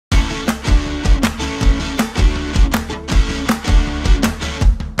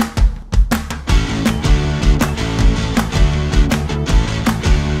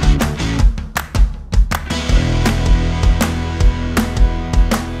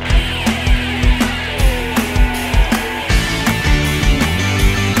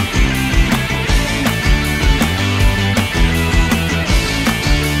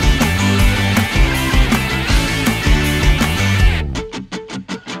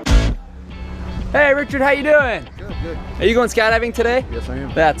Hey Richard, how you doing? Good, good. Are you going skydiving today? Yes, I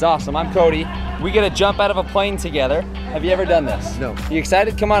am. That's awesome. I'm Cody. We get to jump out of a plane together. Have you ever done this? No. You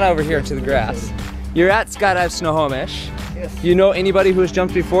excited? Come on over here to the grass. You're at Skydive Snohomish. Yes. You know anybody who has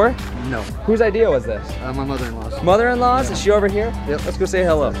jumped before? No. Whose idea was this? My mother-in-law's. Mother-in-law's? Is she over here? Yep. Let's go say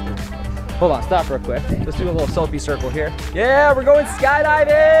hello. Hold on, stop real quick. Let's do a little selfie circle here. Yeah, we're going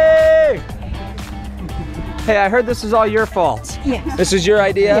skydiving! Hey, I heard this is all your fault. Yes. This is your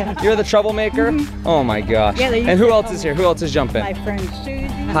idea? Yeah. You're the troublemaker? Oh my gosh. Yeah, and who else is here? Who else is jumping? My friend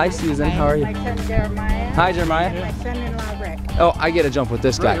Susan. Hi, Susan. How are you? My son Jeremiah. Hi, Jeremiah. And my son-in-law Rick. Oh, I get to jump with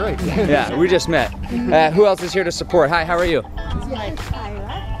this guy. Right. Yeah, we just met. Who else is here to support? Hi, how are you? Hi,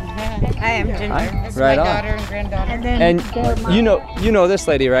 I'm Ginger. Hi. This is Right my on. daughter and granddaughter. And then And Jeremiah. you know this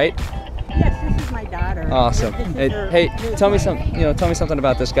lady, right? Yes, this is my daughter. Awesome. Hey, tell me something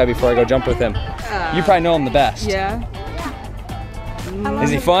about this guy before I go jump with him. You probably know him the best. Yeah, Is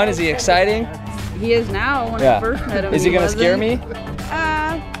he fun? Is he exciting? he is now. When Yeah. I first met him, Is he gonna scare me?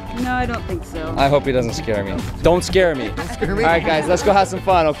 No, I don't think so. I hope he doesn't scare me. Don't scare me. Don't scare me. All right, guys, let's go have some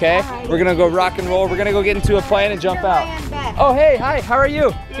fun, okay? We're gonna go rock and roll. We're gonna go get into a plane and jump out. Oh, hey, hi, how are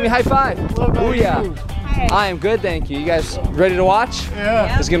you? Give me a high five. Oh yeah. I am good, thank you. You guys ready to watch?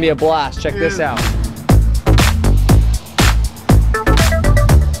 Yeah. It's gonna be a blast. Check this out.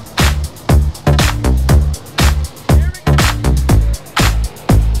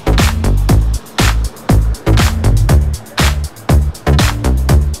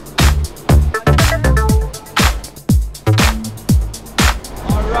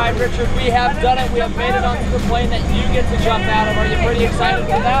 Alright, Richard, we have done it. We have made it onto the plane that you get to jump out of. Are you pretty excited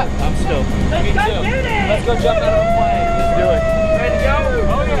for that? I'm stoked. Me too. Let's go jump out of a plane. Let's do it. Ready to go?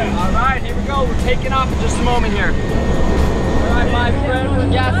 Oh yeah. Alright, here we go. We're taking off in just a moment here. Alright, my friend,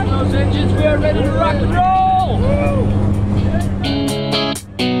 we're gassing those engines. We are ready to rock and roll!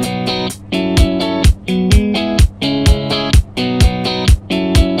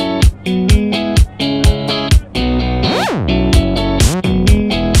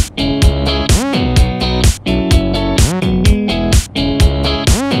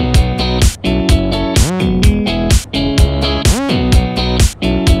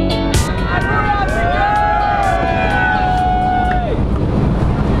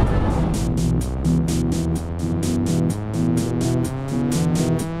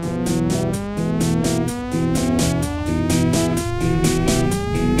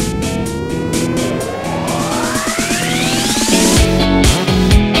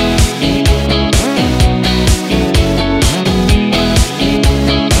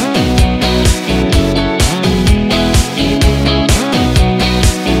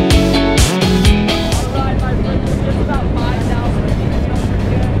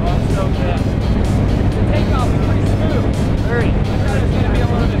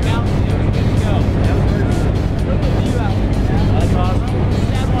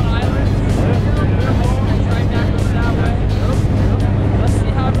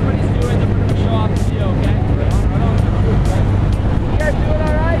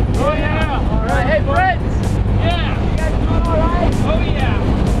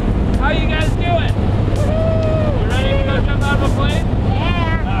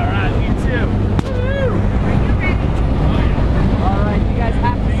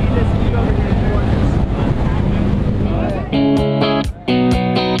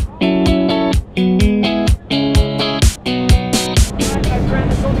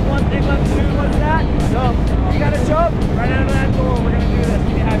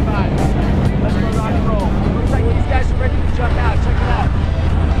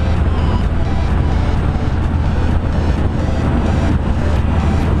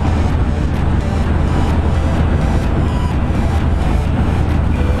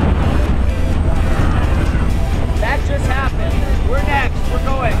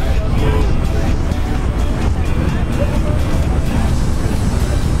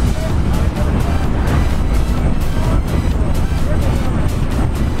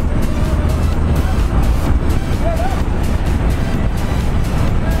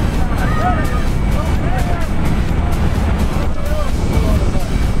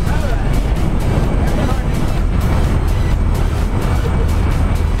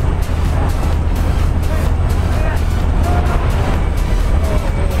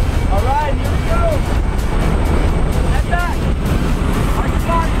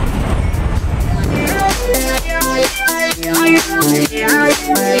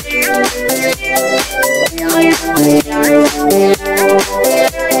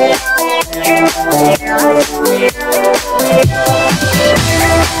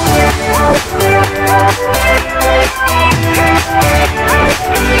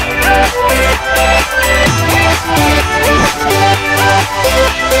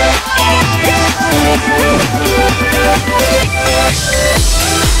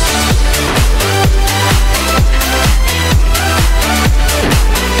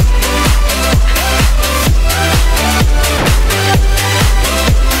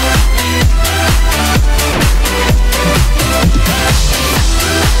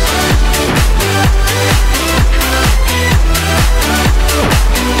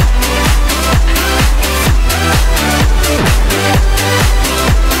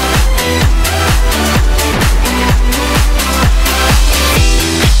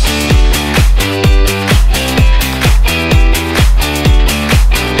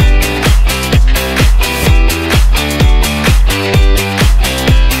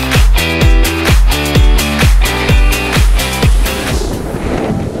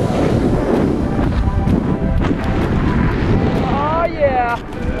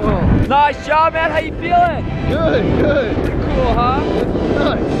 Nice job, man. How you feeling? Good. Cool, huh?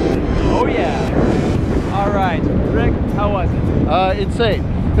 Nice. Oh yeah. All right, Rick, how was it? Insane.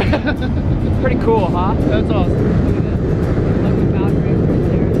 Pretty cool, huh? That's awesome. Look at this. Look at Mount River right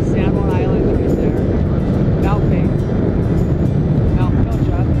there. The Sandwell Island right there. Mount Pink. Mount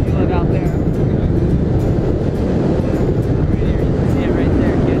Pilchuck. You live out there. Right here, you can see it right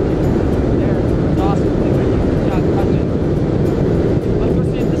there, kid. There. It's awesome. Good job touching. Let's go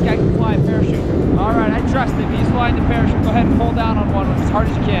see if this guy can fly a parachute. All right, I trust him. He's flying the parachute. Go ahead and pull down on one as hard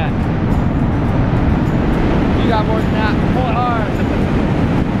as you can. You got more than that. Pull it hard.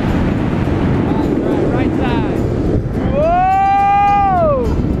 Right side. Whoa!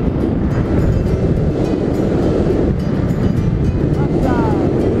 Left side.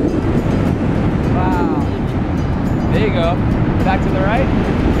 Wow. There you go. Back to the right.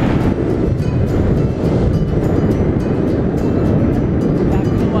 Back to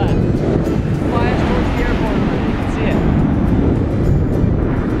the left. Fly us towards the airport. You can see it.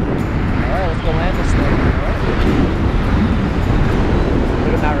 Alright, let's go land this thing.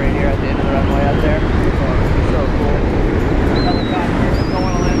 Look at that right here at the end of the runway out there. So cool. Helicopter. Don't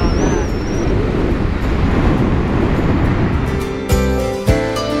want to land on that.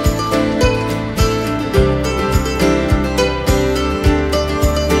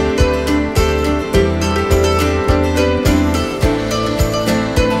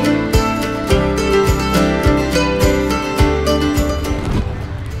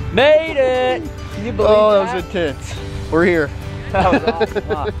 Made it! Can you believe that? Oh, that was intense. We're here. That was awesome,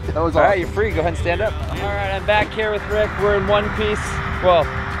 huh? That was All awesome. right, you're free. Go ahead and stand up. All right, I'm back here with Rick. We're in one piece. Well,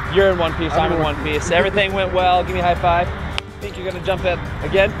 you're in one piece. I'm in one piece. Everything went well. Give me a high five. Think you're gonna jump in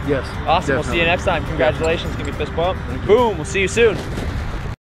again? Yes. Awesome. We'll see you next time. Congratulations. Give me a fist bump. Boom. We'll see you soon.